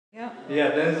Yeah,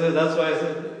 that's why I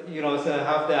said, so I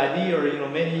have the idea,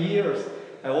 many years,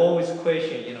 I always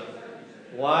question,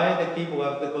 why the people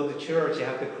have to go to church, they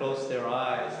have to close their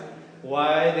eyes?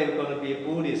 Why they're going to be a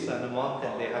Buddhist on the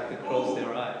mountain, they have to close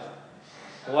their eyes?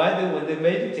 Why when they're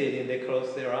meditating, they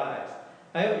close their eyes?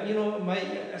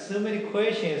 So many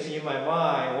questions in my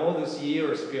mind, all those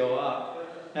years build up.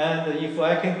 And if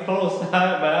I can close my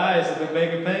eyes to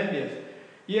make a penance,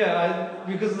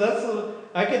 because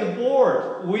I get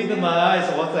bored with my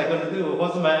eyes. What's I going to do?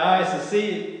 What's my eyes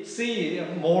see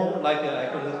more like I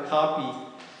can copy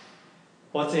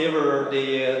whatever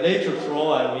the nature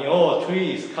throw at me. Oh,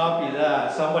 trees, copy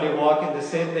that. Somebody walking, they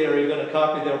sit there, you're going to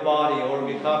copy their body, or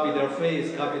we copy their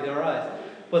face, copy their eyes.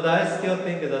 But I still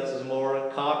think that's more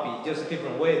copy, just a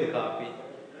different way to copy.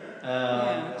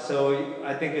 So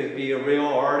I think it'd be a real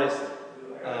artist.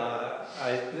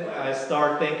 I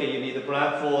start thinking you need to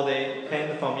blindfold it,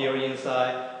 paint from your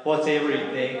inside, whatever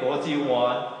you think, what you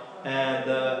want. And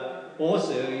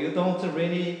also, you don't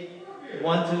really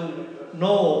want to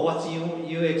know what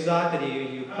you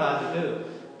exactly you plan to do,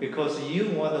 because you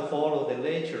want to follow the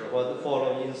nature, what to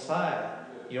follow inside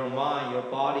your mind, your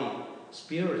body,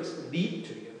 spirits lead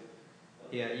to you.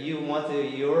 Yeah, you want to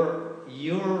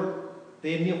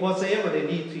whatever they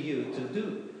need to you to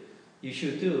do, you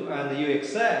should do, and you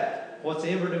accept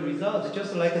whatever the results.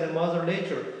 Just like the Mother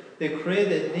Nature, they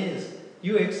created things.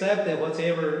 You accept it,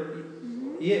 whatever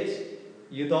is.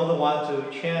 You don't want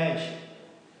to change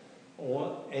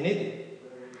anything.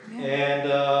 Yeah.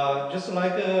 And just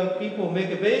like people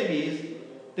make babies,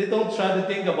 they don't try to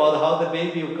think about how the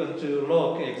baby is going to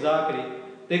look exactly.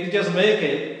 They can just make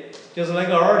it. Just like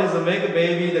an artist make a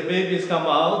baby, the babies come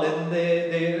out, and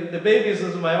the babies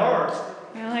is my art.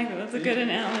 I like that. That's a good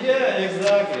analogy. Yeah,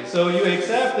 exactly. So you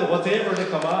accept whatever they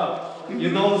come out. You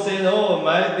don't say, oh,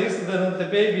 the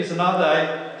baby is not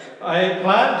I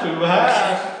plan to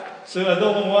have, so I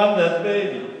don't want that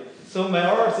baby. So my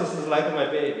art is like my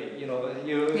baby.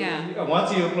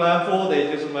 Once you blindfold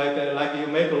it, just like you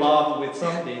make love with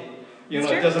something.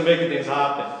 It doesn't make things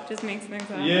happen. Just makes things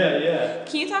happen. Yeah.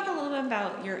 Can you talk a little bit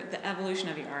about the evolution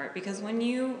of your art? Because when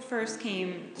you first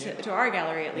came to our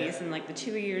gallery, at least, in like the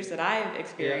 2 years that I've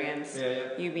experienced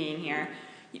you being here,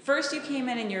 first you came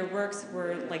in and your works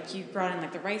were like, you brought in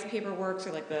like the rice paper works,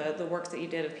 or like the works that you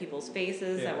did of people's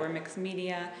faces that were mixed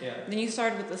media. Then you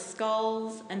started with the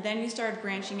skulls, and then you started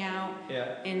branching out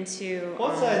into...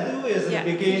 What I do is in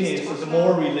the beginning is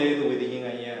more related with the yin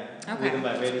and yang, with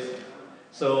my medicine.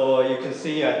 So you can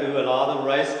see I do a lot of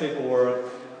rice paper work.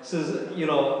 This is,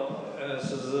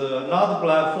 this is not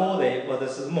blindfolded, but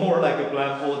this is more like a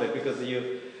blindfolded, because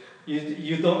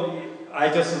you don't, I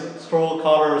just throw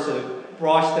colors,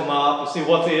 brush them up, see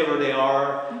whatever they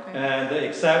are, and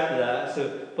accept that.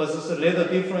 So, but it's a little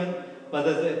different. But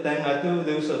then I do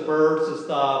those birds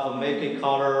stuff, make a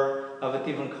color, have a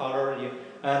different color.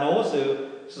 And also,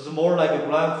 this is more like a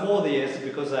blindfolded,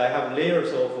 because I have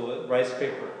layers of rice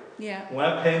paper. Yeah. When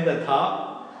I paint the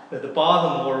top, the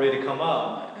bottom already come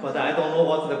out, but I don't know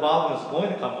what the bottom is going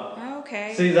to come out.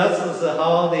 Okay. See, that's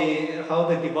how they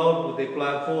develop the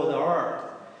blindfold art.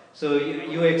 So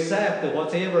you accept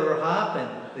whatever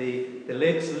happened, the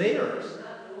next layers.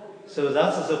 So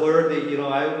that's where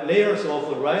I layers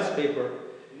of rice paper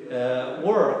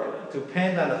work to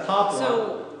paint on the top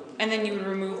one. And then you would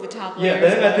remove the top layer. Yeah,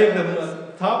 then I take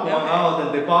the top one out,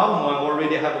 and the bottom one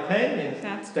already have a painting.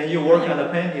 Then you work on the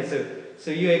painting.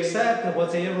 So you accept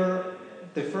whatever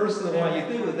the first one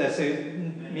you do. That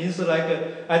means like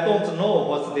I don't know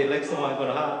what's the next one going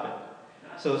to happen.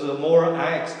 So more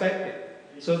unexpected.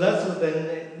 So that's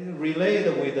then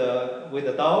related with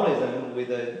the Taoism, with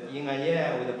the yin and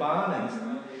yang, with the balance,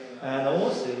 and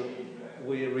also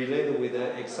we related with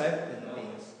the accepting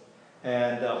things,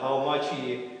 and how much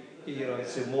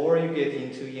it's the more you get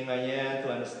into yin and yang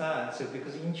to understand. So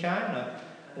because in China,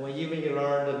 when even you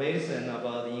learn the medicine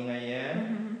about the yin and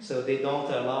yang, so they don't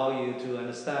allow you to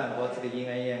understand what the yin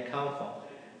and yang come from.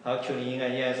 Actually, yin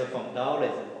and yang is from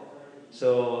Taoism.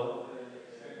 So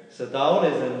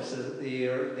Taoism,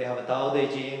 they have a Tao Te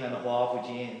Ching and a Hua Fu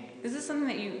Jing. Is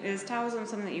Taoism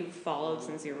something that you've followed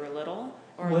since you were little?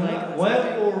 Or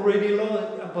already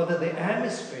learned, but the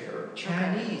hemisphere,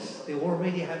 Chinese, they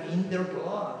already have in their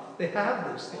blood. They have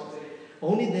those things.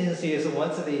 Only thing is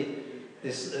once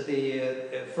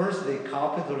first the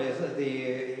capitalists, or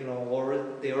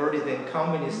the early then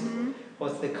communists,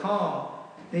 once they come,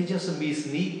 they just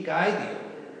misguide you.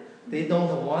 They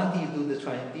don't want you to do the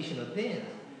traditional thing.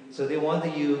 So they want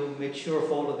you make sure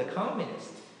follow the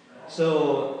communists.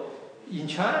 So in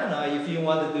China, if you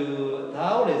want to do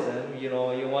Taoism, you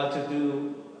want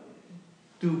to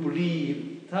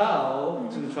believe Tao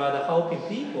to try to helping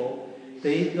people,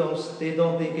 they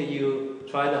don't think you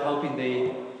try to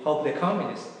help the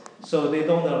communists. So they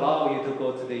don't allow you to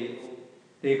go to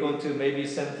they're going to maybe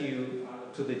send you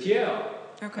to the jail.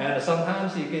 Okay. And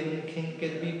sometimes you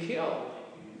can be killed.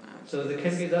 So it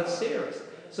can be that serious.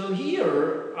 So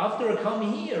here, after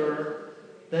coming here,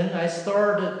 then I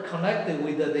started connected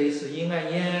with this yin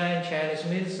and yang, Chinese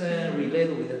medicine,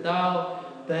 related with the Tao.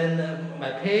 Then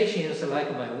my patients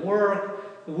like my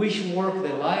work, which work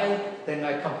they like. Then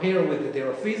I compare with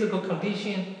their physical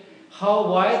condition,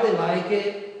 why they like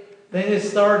it. Then it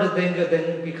started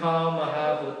then become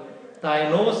have a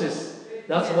diagnosis.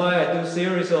 That's why I do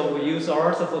series of use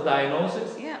arts for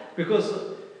diagnosis. Yeah. Because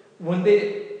when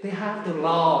they have to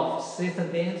love certain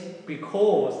things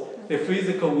because the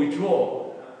physical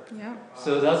withdrawal. Yeah.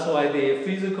 So that's why the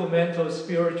physical, mental,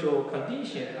 spiritual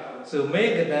condition. So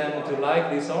make them to like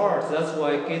this art. That's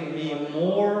why it get me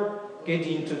more get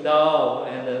into Tao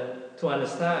and to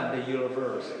understand the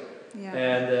universe. Yeah.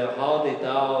 And how the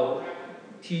Tao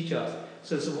teach us.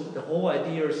 So the whole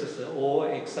idea is all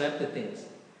accept the things,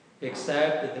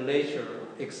 accept the nature,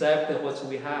 accept what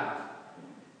we have,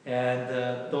 and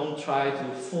don't try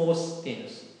to force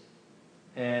things.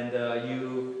 And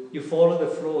you follow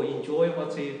the flow, enjoy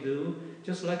what you do.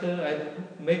 Just like I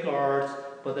make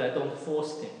art, but I don't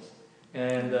force things.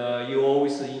 And you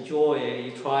always enjoy it.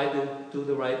 You try to do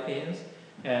the right things,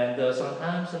 and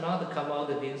sometimes not come out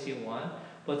the things you want,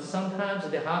 but sometimes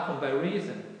they happen by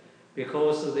reason,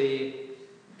 because the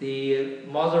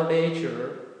mother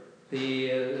nature,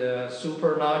 the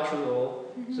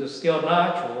supernatural, so still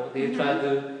natural, they try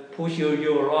to push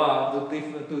you around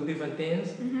do different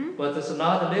things, but it's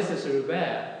not necessarily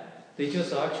bad. They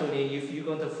just actually, if you're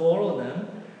going to follow them,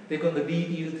 they're going to lead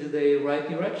you to the right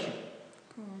direction.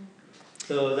 Cool.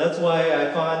 So that's why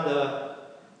I find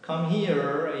come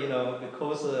here,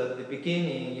 because the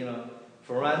beginning,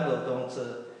 Fernando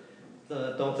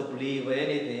don't believe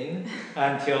anything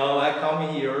until I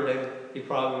come here. Then he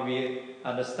probably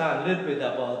understand a little bit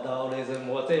about Taoism,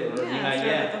 whatever.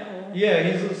 Yeah,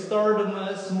 he's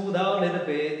started smooth out a little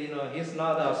bit. He's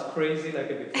not as crazy like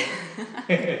before.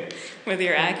 With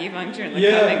your acupuncture and the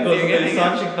because you're the getting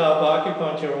suction cup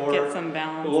acupuncture get some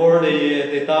balance, or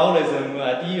the Taoism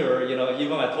idea.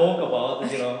 Even I talk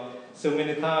about so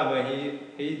many times when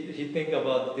he think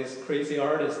about this crazy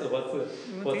artist,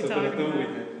 what's he gonna do with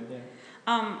it?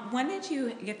 Yeah. When did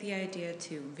you get the idea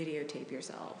to videotape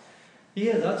yourself?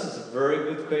 Yeah, that's a very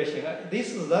good question.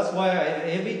 That's why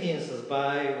evidence is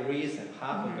by reason,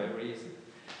 happen by reason.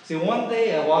 See, one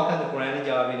day I walk on the Grand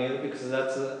Avenue because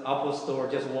that's an Apple store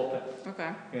just open.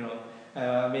 Okay.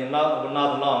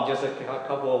 Not long, just a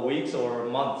couple of weeks or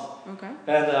months. Okay.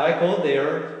 And I go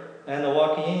there and I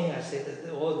walk in. I said,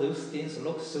 all those things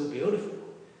look so beautiful,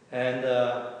 and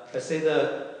I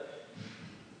said,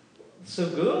 so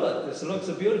good. This looks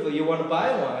so beautiful. You want to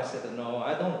buy one? I said, no,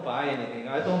 I don't buy anything.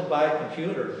 I don't buy a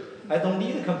computer. I don't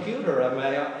need a computer.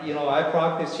 I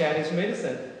practice Chinese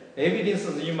medicine. Evidence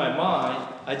is in my mind.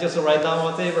 I just write down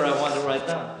whatever I want to write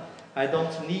down. I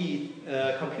don't need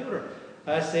a computer.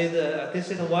 I said, they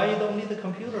said, why you don't need a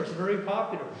computer? It's very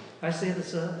popular. I said,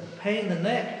 it's a pain in the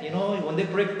neck. When they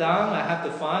break down, I have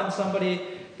to find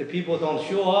somebody. The people don't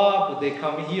show up. They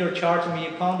come here, charge me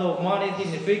a pound of money,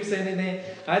 didn't fix anything.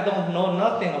 I don't know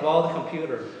nothing about the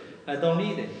computer. I don't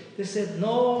need it. They said,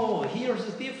 no, here's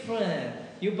different.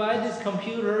 You buy this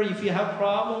computer, if you have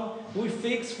problem, we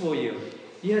fix for you.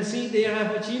 Yeah, see, they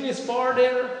have a Genius bar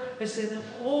there. I said,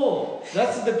 oh,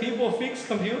 that's the people fix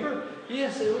computer?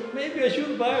 Yes, maybe I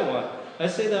should buy one. I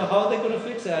said, how are they going to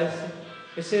fix it?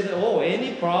 I said, oh,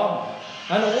 any problem.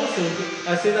 And also,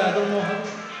 I said, I don't know how.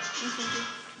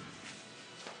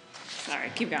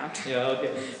 Sorry, keep going. Yeah,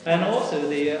 okay. And also,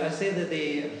 I said that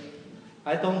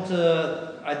I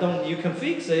don't. You can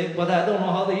fix it, but I don't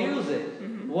know how to use it.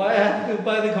 Why I have to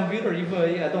buy the computer if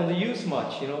I don't use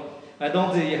much? I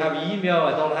don't have email.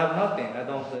 I don't have nothing. I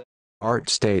don't. Art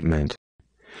statement.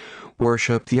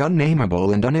 Worship the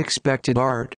unnameable and unexpected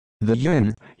art, the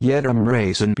yin, yet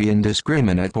embrace and be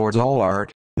indiscriminate towards all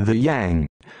art, the yang.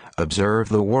 Observe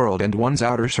the world and one's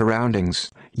outer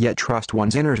surroundings, yet trust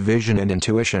one's inner vision and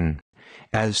intuition.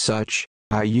 As such,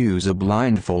 I use a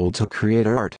blindfold to create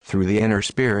art through the inner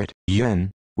spirit,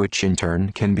 yin, which in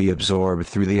turn can be absorbed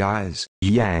through the eyes,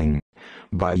 yang.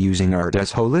 By using art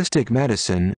as holistic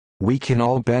medicine, we can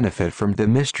all benefit from the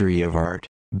mystery of art,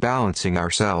 balancing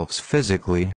ourselves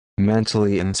physically,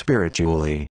 mentally and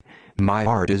spiritually. My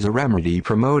art is a remedy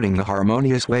promoting the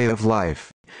harmonious way of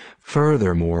life.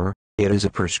 Furthermore, it is a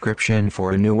prescription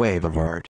for a new wave of art.